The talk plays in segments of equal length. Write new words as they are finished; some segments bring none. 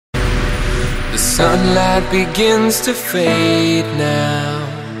The sunlight begins to fade now,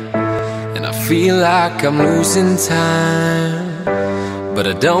 and I feel like I'm losing time, but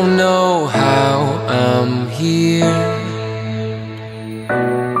I don't know how I'm here.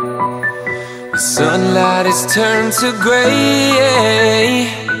 The sunlight has turned to gray,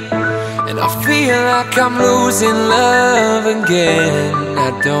 and I feel like I'm losing love again. I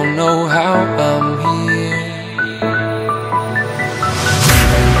don't know how I'm here.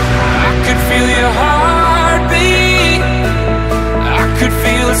 I could feel your heartbeat, I could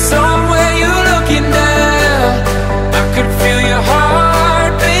feel it somewhere you're looking down. I could feel your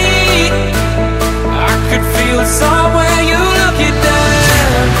heartbeat, I could feel it somewhere you're looking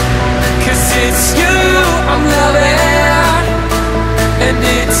down. 'Cause it's you I'm loving, and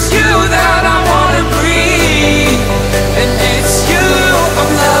it's you that I wanna breathe. And it's you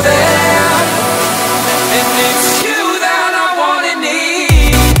I'm loving, and it's you that I wanna need.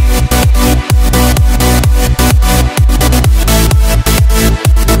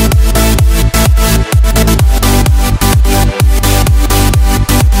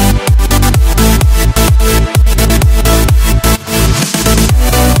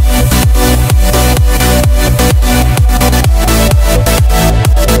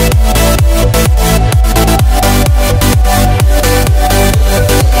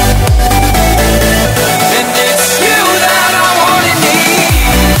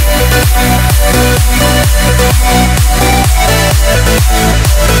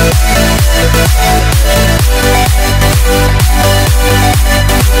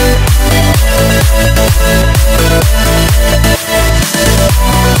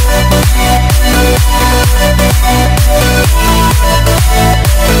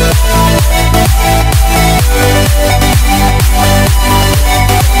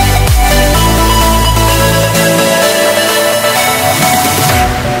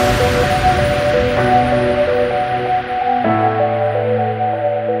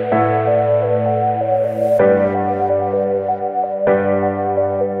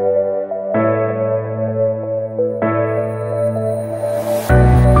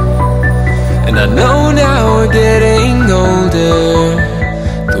 And I know now we're getting older,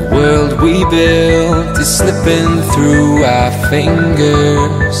 the world we built is slipping through our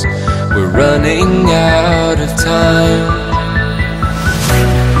fingers. We're running out of time,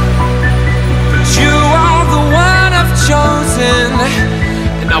 but you are the one I've chosen,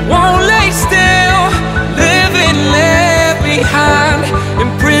 and I won't lay still, living left behind,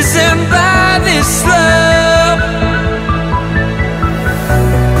 imprisoned by this love.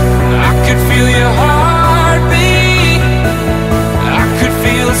 I could feel your heartbeat, I could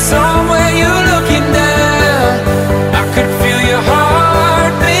feel somewhere you're looking down. I could feel your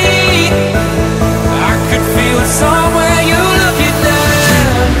heartbeat, I could feel somewhere you're looking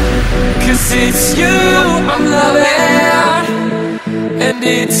down. 'Cause it's you I'm loving, and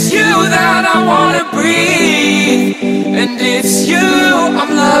it's you that I wanna breathe. And it's you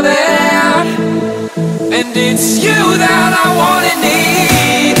I'm loving, and it's you that I wanna need.